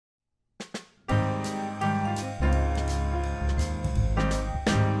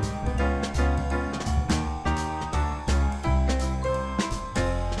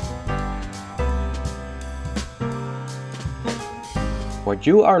What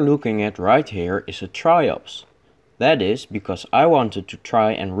you are looking at right here is a Triops. That is because I wanted to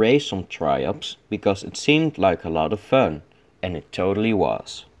try and raise some Triops because it seemed like a lot of fun, and it totally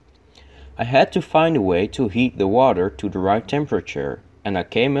was. I had to find a way to heat the water to the right temperature, and I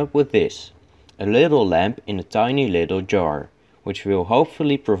came up with this, a little lamp in a tiny little jar, which will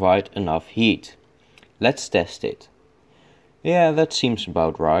hopefully provide enough heat. Let's test it. Yeah, that seems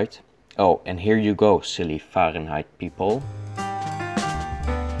about right. Oh, and here you go, silly Fahrenheit people.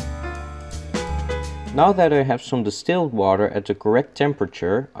 Now that I have some distilled water at the correct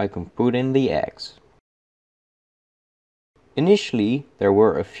temperature, I can put in the eggs. Initially, there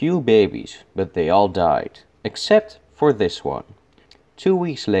were a few babies, but they all died, except for this one. 2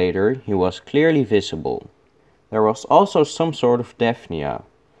 weeks later, he was clearly visible. There was also some sort of Daphnia.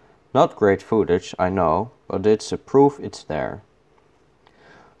 Not great footage, I know, but it's a proof it's there.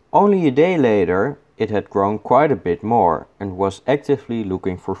 Only a day later, it had grown quite a bit more and was actively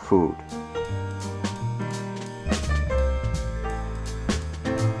looking for food.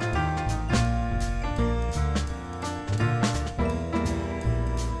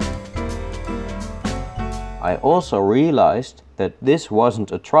 I also realized that this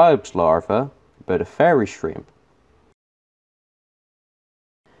wasn't a Triops larva, but a fairy shrimp.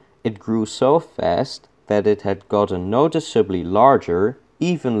 It grew so fast that it had gotten noticeably larger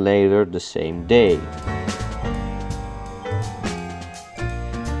even later the same day.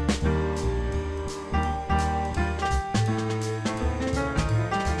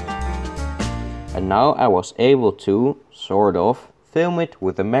 And now I was able to, sort of, film it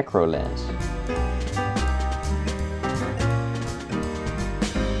with a macro lens.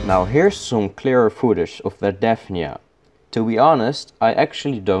 Now here's some clearer footage of that Daphnia. To be honest, I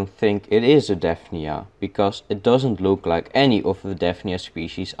actually don't think it is a Daphnia, because it doesn't look like any of the Daphnia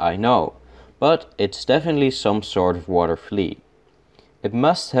species I know, but it's definitely some sort of water flea. It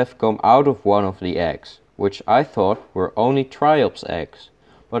must have come out of one of the eggs, which I thought were only Triops eggs,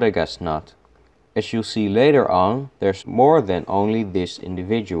 but I guess not. As you'll see later on, there's more than only this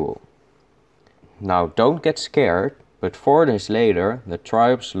individual. Now don't get scared, but 4 days later the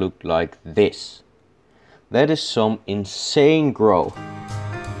Triops looked like this. That is some insane growth.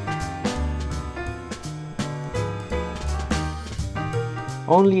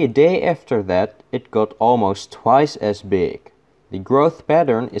 Only a day after that it got almost twice as big. The growth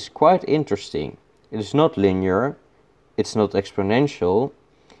pattern is quite interesting. It is not linear, it's not exponential,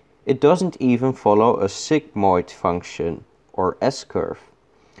 it doesn't even follow a sigmoid function or S-curve,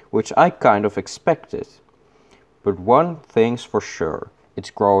 which I kind of expected. But one thing's for sure, it's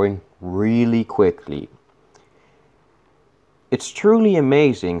growing really quickly. It's truly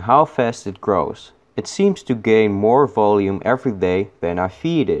amazing how fast it grows. It seems to gain more volume every day than I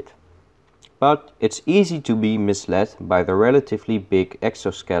feed it. But it's easy to be misled by the relatively big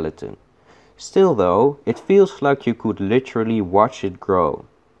exoskeleton. Still though, it feels like you could literally watch it grow.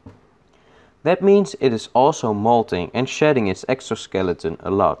 That means it is also molting and shedding its exoskeleton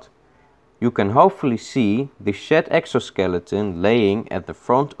a lot. You can hopefully see the shed exoskeleton laying at the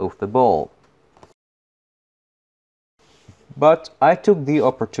front of the bowl. But I took the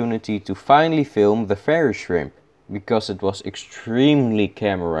opportunity to finally film the fairy shrimp, because it was extremely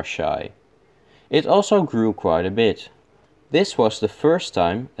camera shy. It also grew quite a bit. This was the first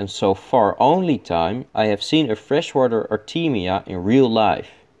time, and so far only time, I have seen a freshwater Artemia in real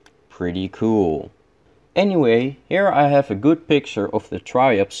life. Pretty cool. Anyway, here I have a good picture of the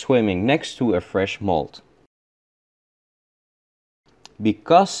Triops swimming next to a fresh molt.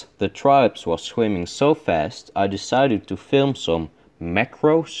 Because the Triops was swimming so fast, I decided to film some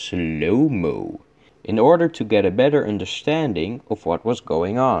macro slow-mo in order to get a better understanding of what was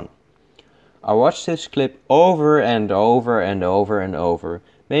going on. I watched this clip over and over and over and over,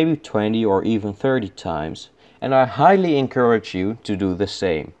 maybe 20 or even 30 times, and I highly encourage you to do the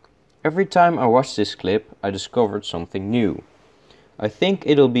same. Every time I watch this clip, I discovered something new. I think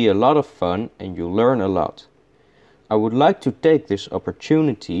it'll be a lot of fun and you'll learn a lot. I would like to take this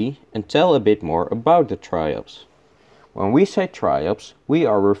opportunity and tell a bit more about the Triops. When we say Triops, we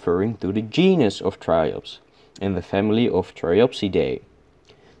are referring to the genus of Triops in the family of Triopsidae.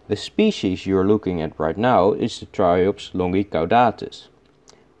 The species you're looking at right now is the Triops longicaudatus.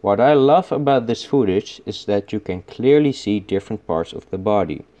 What I love about this footage is that you can clearly see different parts of the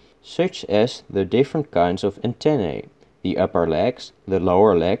body, such as the different kinds of antennae, the upper legs, the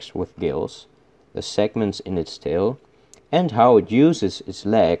lower legs with gills, the segments in its tail, and how it uses its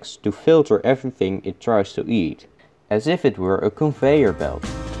legs to filter everything it tries to eat, as if it were a conveyor belt.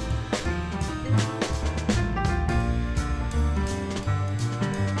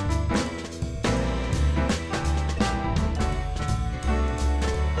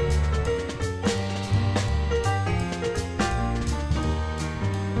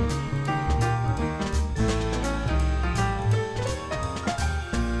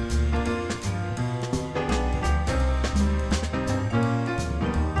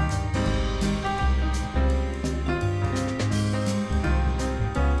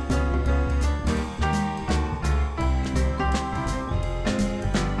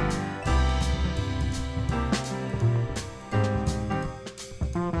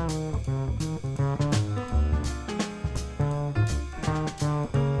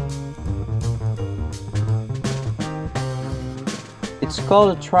 call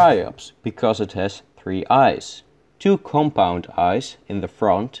it Triops because it has 3 eyes, 2 compound eyes in the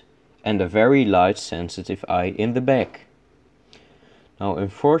front and a very light sensitive eye in the back. Now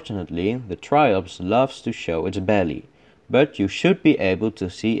unfortunately the Triops loves to show its belly, but you should be able to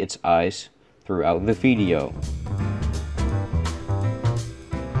see its eyes throughout the video.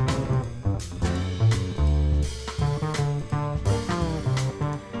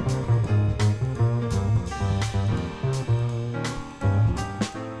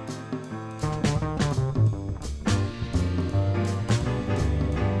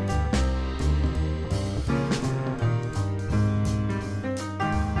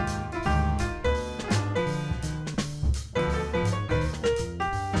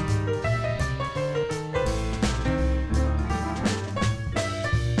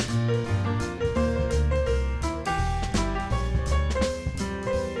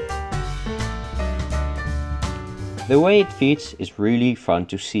 The way it feeds is really fun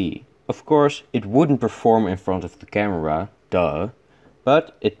to see. Of course, it wouldn't perform in front of the camera, duh,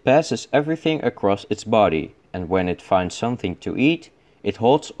 but it passes everything across its body, and when it finds something to eat, it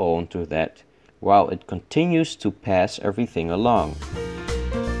holds on to that, while it continues to pass everything along.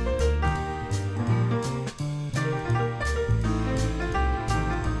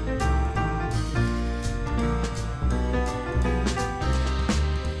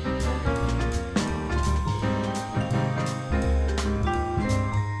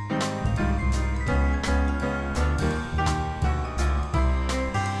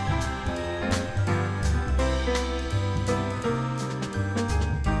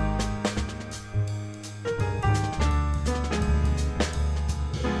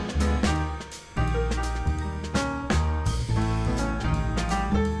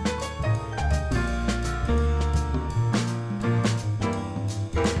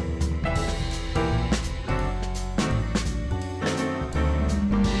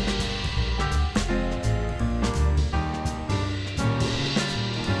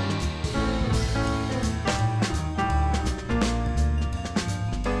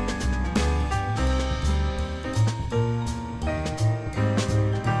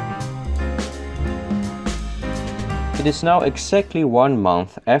 It is now exactly 1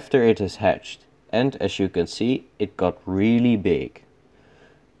 month after it has hatched, and as you can see, it got really big.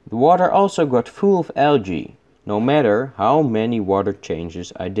 The water also got full of algae, no matter how many water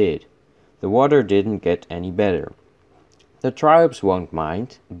changes I did. The water didn't get any better. The Triops won't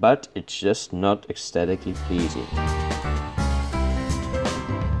mind, but it's just not aesthetically pleasing.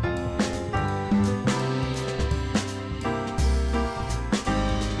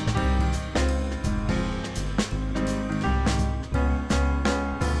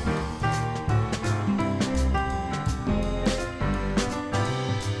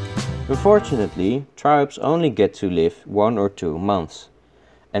 Unfortunately, Triops only get to live 1 or 2 months,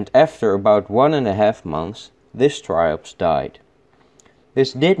 and after about 1.5 months, this Triops died.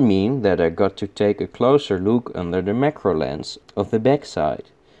 This did mean that I got to take a closer look under the macro lens of the backside,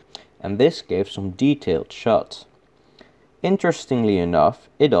 and this gave some detailed shots. Interestingly enough,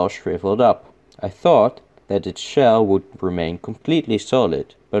 it all shriveled up. I thought that its shell would remain completely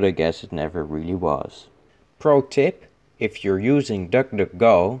solid, but I guess it never really was. Pro tip: if you're using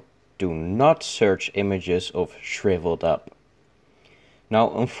DuckDuckGo, do not search images of shriveled up.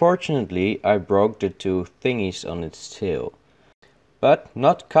 Now unfortunately I broke the 2 thingies on its tail. But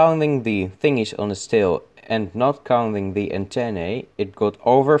not counting the thingies on its tail and not counting the antennae, it got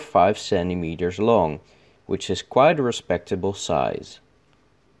over 5 centimeters long, which is quite a respectable size.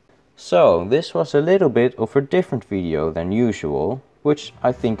 So this was a little bit of a different video than usual, which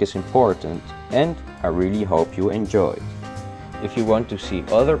I think is important, and I really hope you enjoyed. If you want to see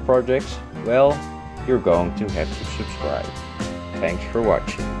other projects, well, you're going to have to subscribe. Thanks for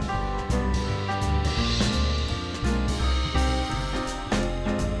watching.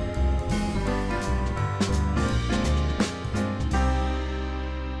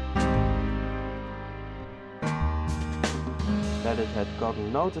 That it had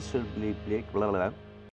gotten noticeably big, blah blah blah.